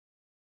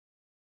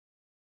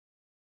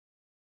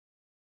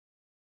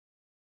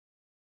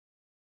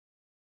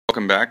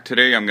welcome back.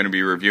 Today I'm going to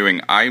be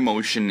reviewing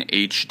iMotion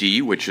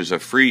HD, which is a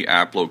free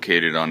app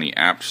located on the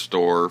App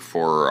Store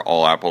for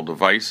all Apple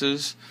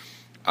devices.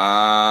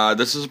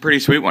 This is a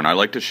pretty sweet one. I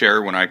like to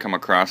share when I come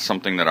across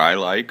something that I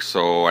like,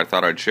 so I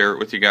thought I'd share it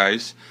with you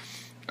guys.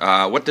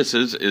 What this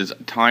is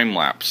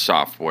time-lapse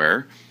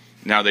software.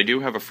 Now they do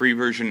have a free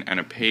version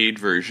and a paid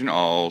version.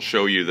 I'll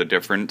show you the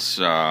difference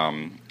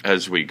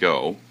as we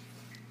go.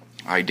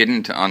 I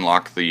didn't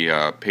unlock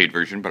the paid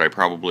version, but I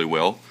probably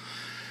will.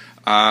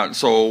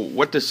 So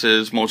what this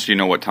is, most of you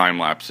know what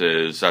time-lapse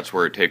is. That's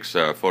where it takes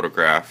a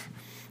photograph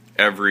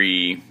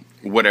every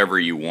whatever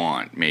you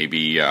want.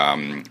 Maybe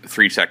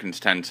 3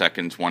 seconds, 10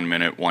 seconds, 1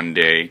 minute, 1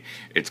 day.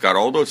 It's got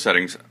all those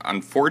settings.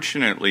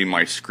 Unfortunately,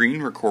 my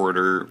screen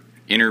recorder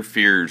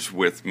interferes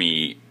with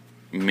me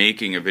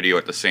making a video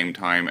at the same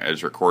time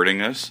as recording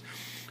this.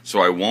 So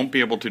I won't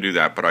be able to do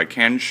that, but I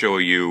can show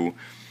you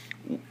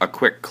a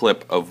quick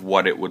clip of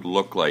what it would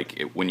look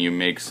like when you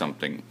make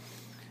something.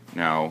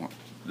 Now,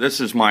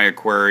 this is my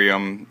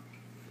aquarium.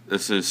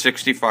 This is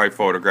 65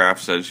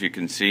 photographs, as you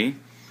can see.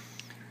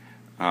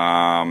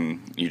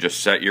 You just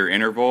set your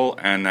interval,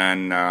 and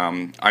then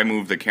I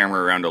move the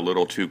camera around a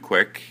little too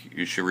quick.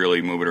 You should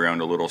really move it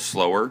around a little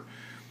slower.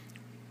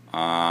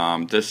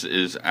 This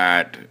is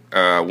at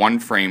 1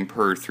 frame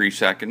per 3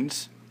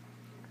 seconds.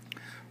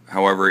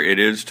 However, it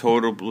is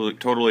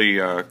totally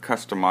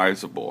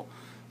customizable.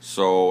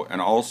 So,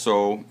 and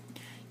also,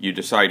 you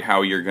decide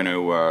how you're going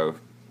to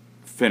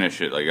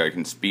finish it. Like, I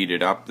can speed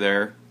it up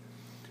there.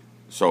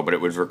 So, but it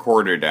was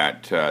recorded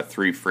at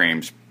 3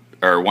 frames,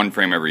 or 1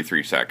 frame every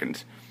 3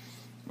 seconds.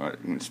 But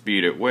you can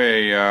speed it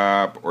way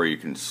up, or you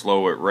can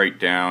slow it right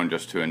down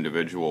just to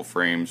individual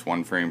frames,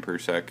 1 frame per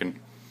second.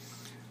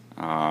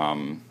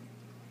 So,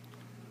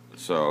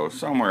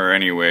 somewhere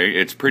anyway,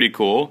 it's pretty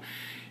cool.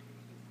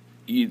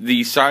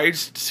 The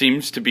size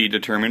seems to be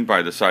determined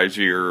by the size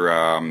of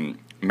your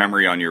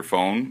memory on your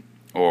phone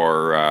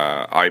or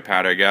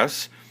iPad, I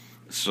guess.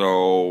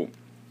 So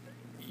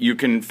you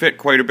can fit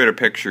quite a bit of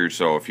pictures.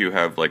 So if you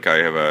have, like, I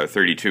have a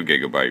 32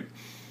 gigabyte,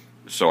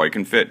 so I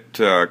can fit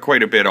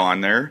quite a bit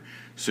on there.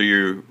 So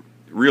you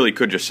really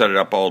could just set it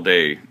up all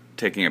day,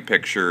 taking a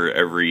picture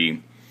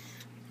every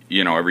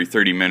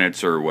 30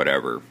 minutes or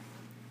whatever,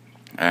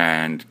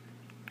 and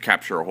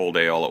capture a whole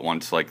day all at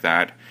once like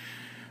that.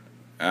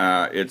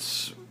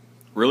 It's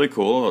really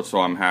cool, so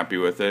I'm happy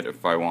with it.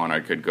 If I want, I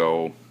could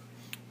go.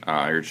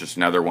 Here's just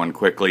another one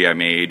quickly I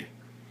made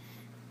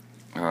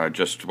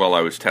just while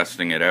I was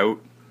testing it out.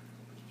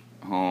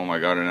 I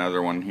got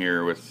another one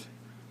here with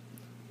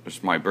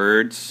just my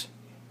birds.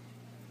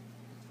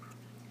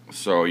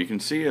 So you can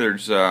see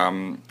there's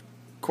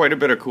quite a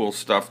bit of cool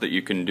stuff that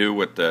you can do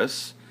with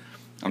this.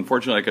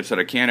 Unfortunately, like I said,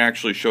 I can't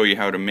actually show you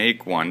how to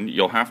make one.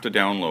 You'll have to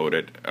download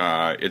it.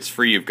 It's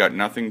free. You've got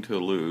nothing to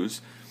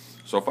lose.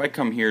 So if I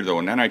come here, though,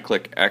 and then I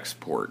click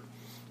export,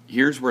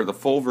 here's where the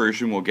full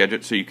version will get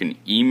it, so you can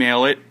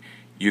email it.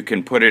 You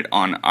can put it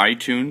on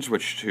iTunes,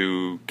 which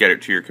to get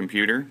it to your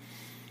computer,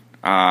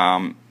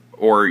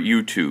 or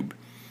YouTube.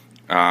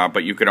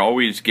 But you can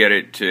always get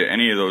it to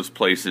any of those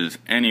places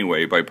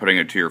anyway by putting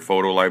it to your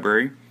photo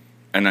library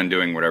and then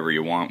doing whatever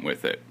you want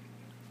with it.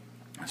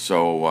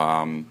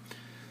 So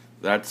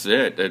that's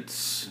it.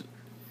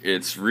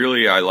 It's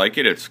really, I like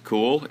it. It's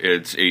cool.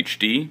 It's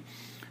HD.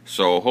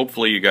 So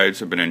hopefully you guys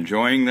have been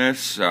enjoying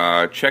this.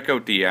 Check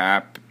out the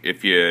app.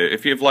 If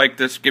you've liked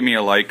this, give me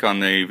a like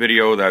on the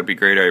video. That'd be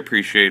great. I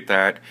appreciate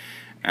that.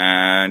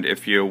 And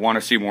if you want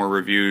to see more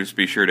reviews,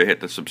 be sure to hit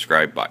the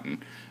subscribe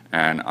button.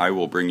 And I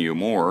will bring you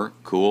more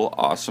cool,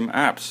 awesome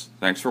apps.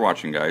 Thanks for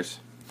watching, guys.